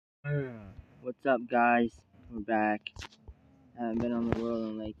What's up, guys? We're back. Haven't been on the road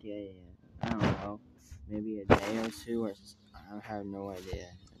in like I don't know, maybe a day or two, or I have no idea.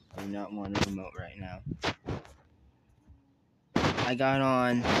 I do not want a remote right now. I got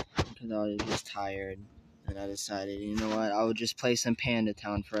on because I was just tired, and I decided, you know what, I would just play some Panda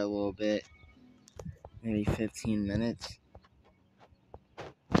Town for a little bit, maybe 15 minutes.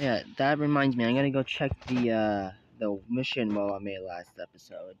 Yeah, that reminds me, I'm gonna go check the mission well I made last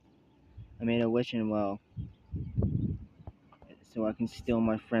episode. I made a wishing well so I can steal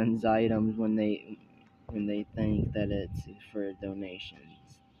my friends' items when they think that it's for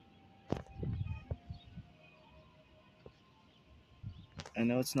donations. I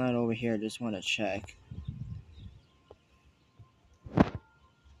know it's not over here, I just want to check.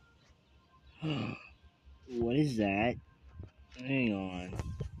 What is that? Hang on.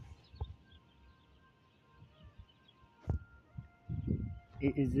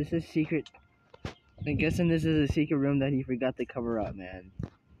 Is this a secret? I'm guessing this is a secret room that he forgot to cover up, man.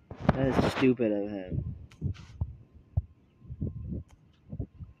 That is stupid of him.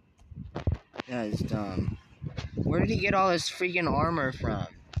 That is dumb. Where did he get all his freaking armor from?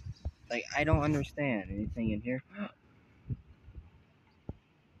 Like, I don't understand. Anything in here?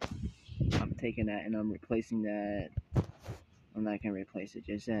 I'm taking that and I'm replacing that. I'm not gonna replace it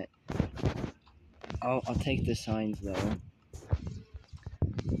just yet. I'll take the signs though.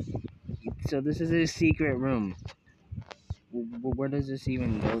 So this is a secret room. Where does this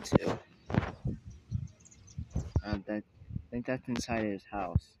even go to? I think that's inside his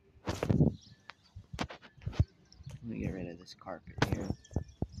house. Let me get rid of this carpet here.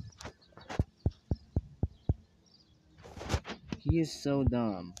 He is so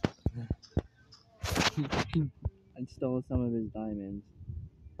dumb. I stole some of his diamonds.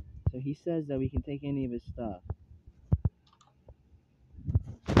 So he says that we can take any of his stuff.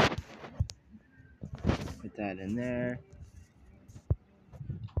 Put that in there.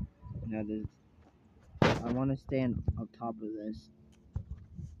 Now this, I want to stand up top of this.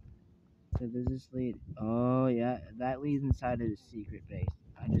 So does this lead? Oh yeah, that leads inside of his secret base.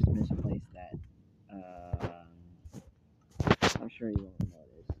 I just misplaced that. I'm sure you won't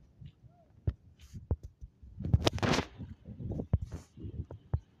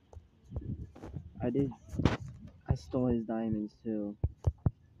notice. I stole his diamonds too.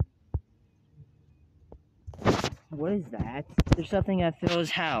 What is that? There's something at Phil's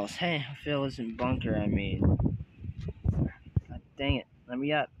house. Hey, Phil's bunker, I mean. God dang it. Let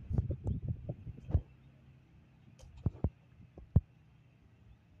me up.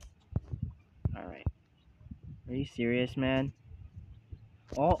 Alright. Are you serious, man?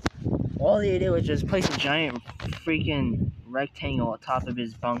 All they did was just place a giant freaking rectangle on top of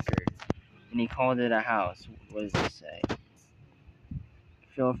his bunker. And he called it a house. What does it say?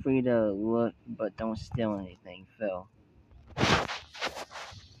 Feel free to look, but don't steal anything, Phil. I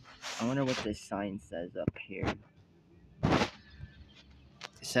wonder what this sign says up here. It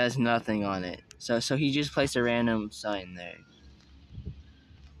says nothing on it. So he just placed a random sign there.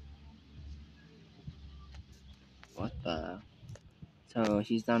 What the? So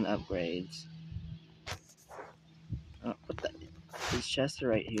he's done upgrades. Oh, what the? Is Chester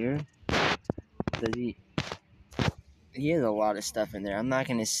right here? Does he? He has a lot of stuff in there. I'm not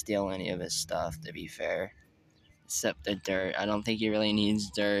gonna steal any of his stuff, to be fair. Except the dirt. I don't think he really needs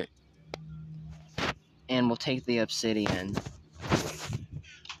dirt. And we'll take the obsidian.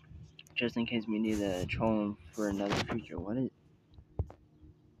 Just in case we need to troll him for another future. What is...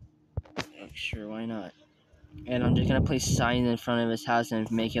 Oh, sure, why not? And I'm just gonna place signs in front of his house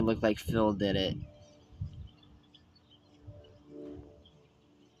and make it look like Phil did it.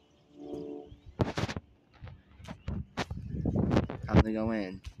 Time to go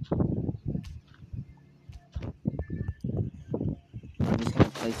in. I'm just gonna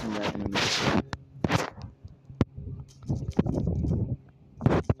place him right in the middle.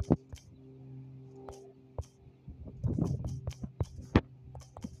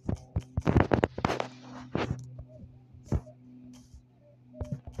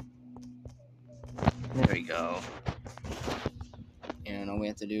 There we go. And all we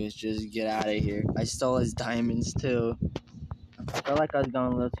have to do is just get out of here. I stole his diamonds too. I felt like I was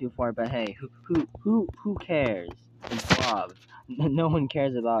going a little too far, but hey, who cares? It's Bob. No one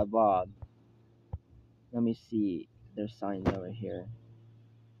cares about Bob. Let me see. There's signs over here.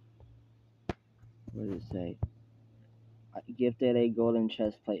 What does it say? I gifted a golden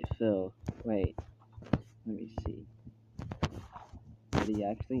chest plate, Phil. Wait. Let me see. Did he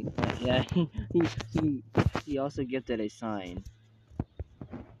actually? Yeah, he also gifted a sign.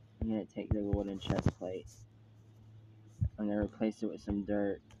 I'm gonna take the golden chest plate. I'm gonna replace it with some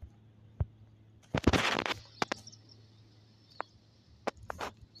dirt.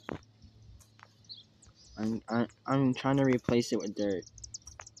 I'm trying to replace it with dirt.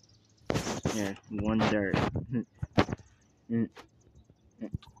 Here, 1 dirt.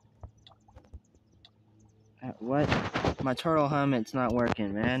 What? My turtle helmet's not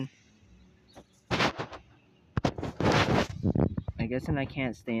working, man. I guess I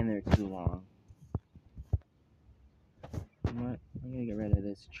can't stay in there too long. You know what? I'm gonna get rid of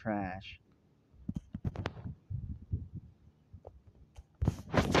this trash.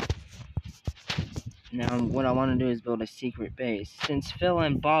 Now, what I want to do is build a secret base. Since Phil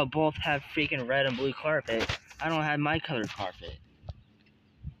and Bob both have freaking red and blue carpet, I don't have my colored carpet.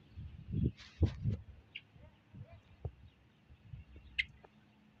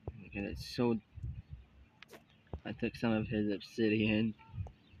 Look at it, so... I took some of his obsidian.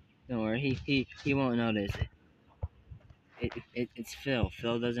 Don't worry, he won't notice it. It's Phil.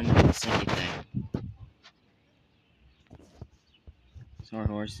 Phil doesn't notice anything.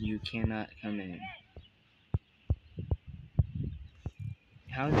 Sawhorse, you cannot come in.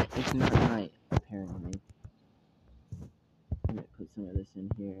 How is it? It's not night, apparently. I'm gonna put some of this in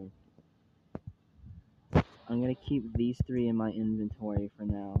here. I'm gonna keep these 3 in my inventory for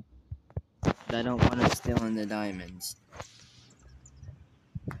now. But I don't want them stealing the diamonds.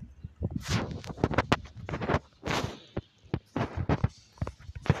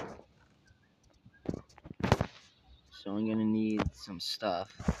 So I'm gonna need some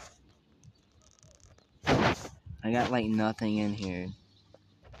stuff. I got like nothing in here.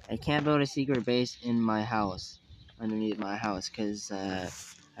 I can't build a secret base in my house, underneath my house, because I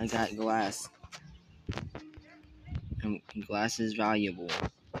got glass. And glass is valuable.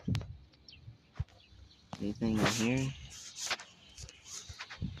 Anything in here?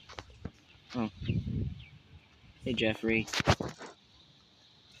 Oh. Hey, Jeffrey.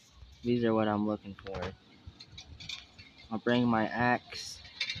 These are what I'm looking for. I'll bring my axe.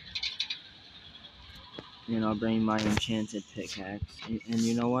 And I'll bring my enchanted pickaxe. And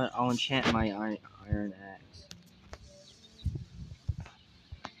you know what? I'll enchant my iron axe.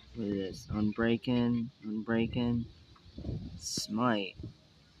 What is this? Unbreaking. Smite.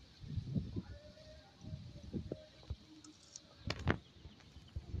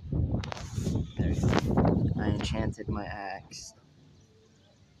 There we go. I enchanted my axe.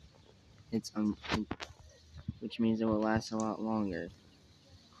 It's which means it will last a lot longer.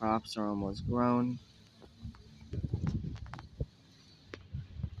 Crops are almost grown.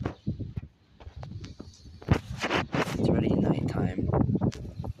 It's already nighttime.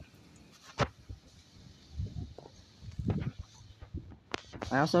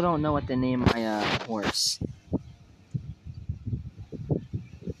 I also don't know what to name my horse.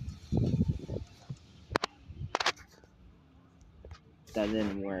 That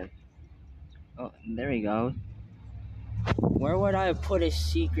didn't work. Oh, there we go. Where would I put a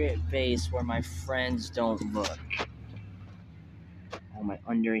secret base where my friends don't look? Oh, my,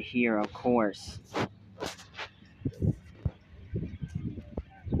 under here, of course.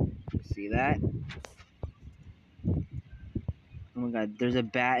 See that? Oh my god, there's a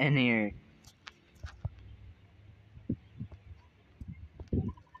bat in here.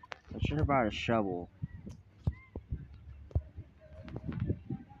 I should have brought a shovel.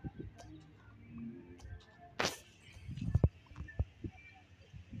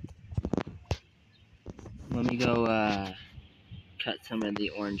 Let me go, cut some of the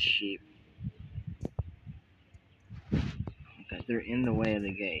orange sheep. Okay, they're in the way of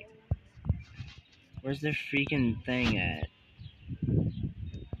the gate. Where's the freaking thing at?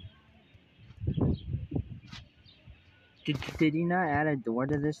 Did he not add a door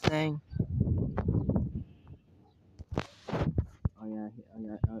to this thing? Oh yeah,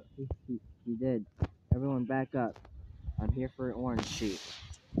 he did. Everyone back up. I'm here for orange sheep.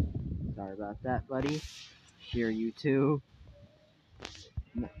 Sorry about that, buddy. Here, you too.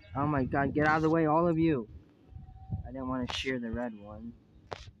 Oh my god, get out of the way, all of you. I didn't want to shear the red one.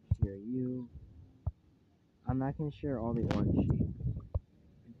 Here, you. I'm not going to shear all the orange sheep,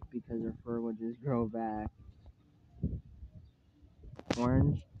 because their fur will just grow back.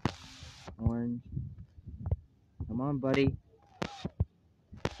 Orange. Come on, buddy.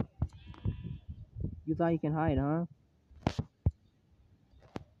 You thought you can hide, huh?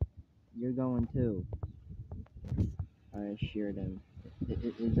 You're going too. I sheared him.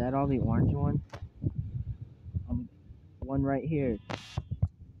 Is that all the orange one? One right here.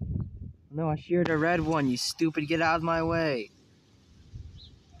 No, I sheared a red one, you stupid. Get out of my way.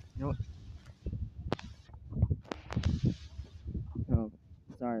 You know, oh,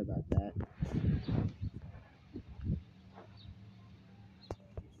 sorry about that.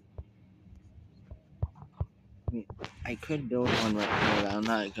 I mean, I could build one right here, but I'm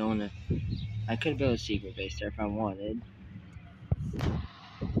not going to. I could build a secret base there if I wanted.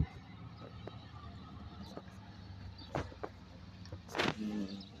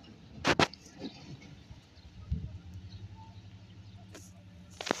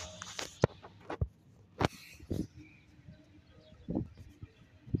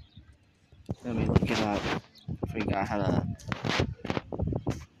 Let me look it up. I forgot how to.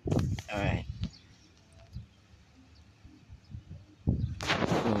 Alright.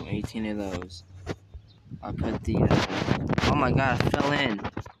 Boom, 18 of those. I'll put the. Oh my god, I fell in.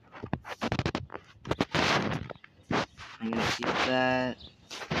 I'm gonna keep that.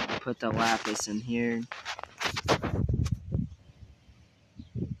 Put the lapis in here.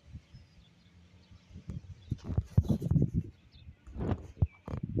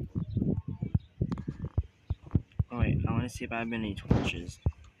 Oh wait, I want to see if I have any torches.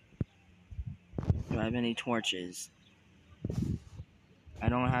 Do I have any torches? I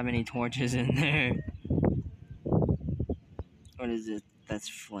don't have any torches in there. What is it? That's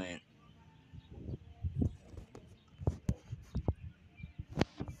flint.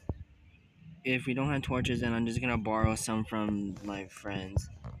 If we don't have torches, then I'm just gonna borrow some from my friends.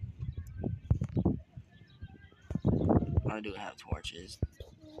 I do have torches.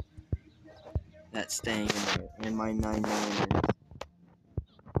 That's staying in there. And my 9 diamonds.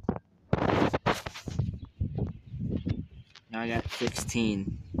 Now I got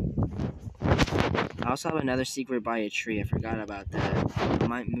 16. I also have another secret by a tree. I forgot about that. I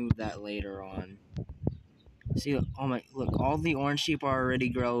might move that later on. See, oh my, look, all the orange sheep are already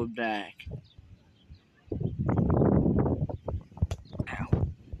grown back. Ow.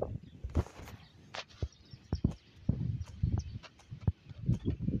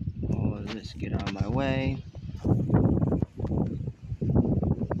 All of this, get out of my way.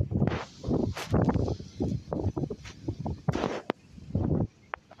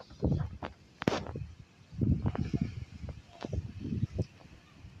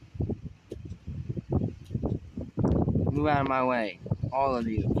 Move out of my way. All of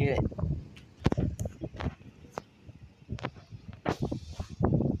you, get.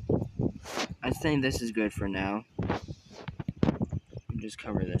 I think this is good for now. Just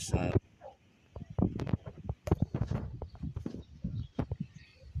cover this up.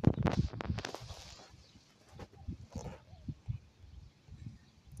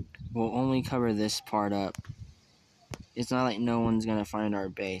 We'll only cover this part up. It's not like no one's gonna find our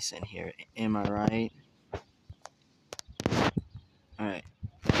base in here. Am I right? Alright.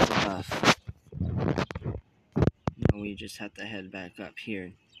 Now we just have to head back up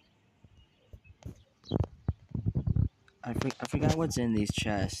here. I forgot what's in these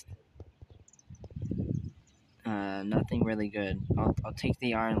chests. Nothing really good. I'll take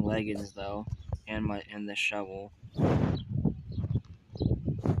the iron leggings though, and the shovel.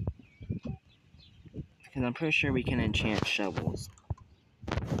 Because I'm pretty sure we can enchant shovels.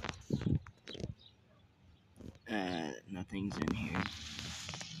 Nothing's in here.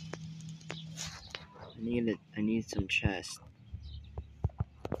 I need some chests.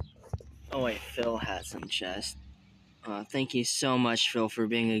 Oh wait, Phil has some chests. Thank you so much, Phil, for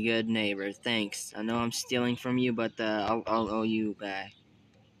being a good neighbor. Thanks. I know I'm stealing from you, but I'll owe you back.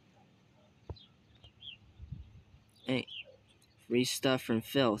 Hey, free stuff from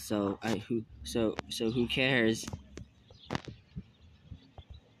Phil. So who cares?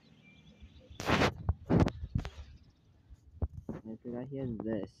 I forgot he has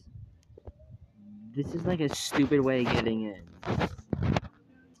this. This is like a stupid way of getting in.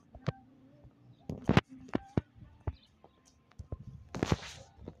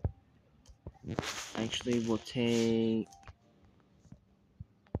 Actually, we'll take.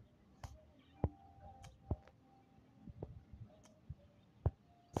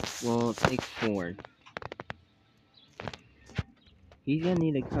 We'll take 4. He's gonna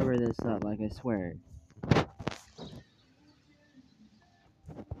need to cover this up, like I swear.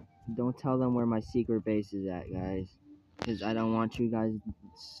 Don't tell them where my secret base is at, guys. Because I don't want you guys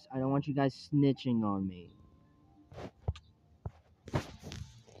snitching on me.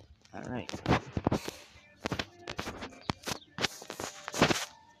 Alright.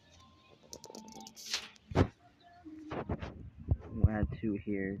 We'll add 2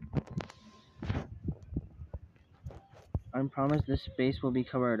 here. I promise this space will be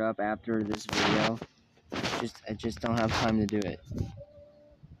covered up after this video. I just don't have time to do it.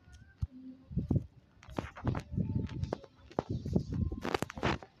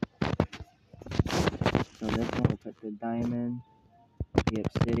 So this one will put the diamond, the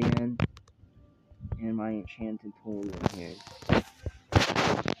obsidian, and my enchanted tool in here.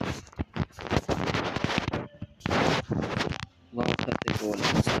 We'll put the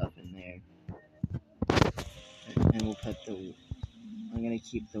golden stuff in there.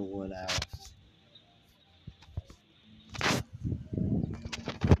 keep the wood out.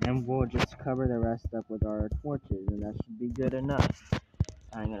 And we'll just cover the rest up with our torches, and that should be good enough.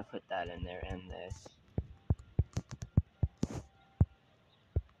 I'm gonna put that in there and this.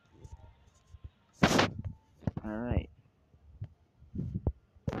 Alright.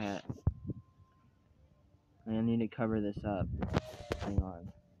 I need to cover this up. Hang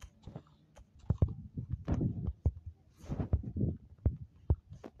on.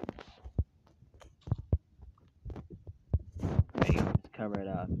 There you go. Let's cover it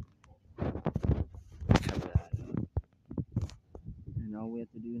up. Cover that up. And all we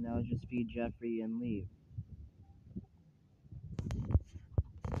have to do now is just feed Jeffrey and leave.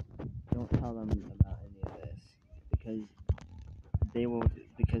 Don't tell them about any of this, because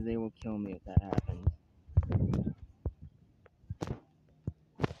they will kill me if that happens.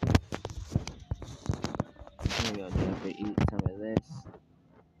 Here we go, Jeffrey. Eat some of this.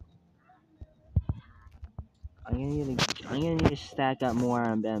 I'm gonna need to stack up more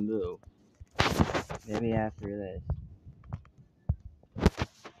on bamboo. Maybe after this.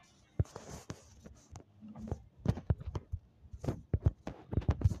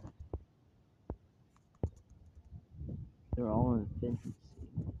 They're all in infancy.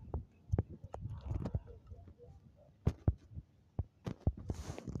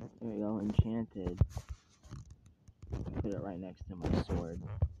 There we go, enchanted. Put it right next to my sword.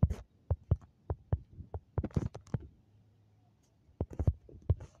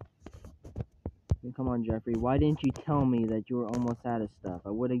 Come on, Jeffrey. Why didn't you tell me that you were almost out of stuff? I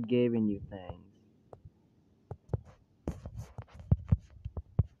would have given you things.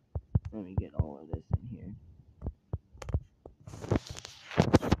 Let me get all of this in here.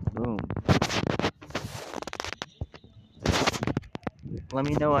 Boom. Let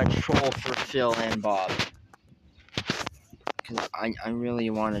me know a troll for Phil and Bob. Because I really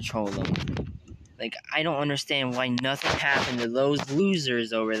want to troll them. Like, I don't understand why nothing happened to those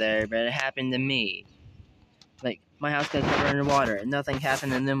losers over there, but it happened to me. Like, my house got covered in water, and nothing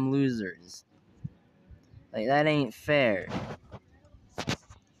happened to them losers. Like, that ain't fair.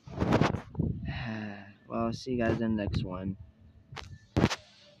 Well, I'll see you guys in the next one.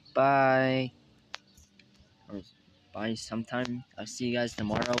 Bye. Or bye sometime. I'll see you guys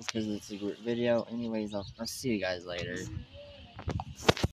tomorrow because it's a group video. Anyways, I'll see you guys later.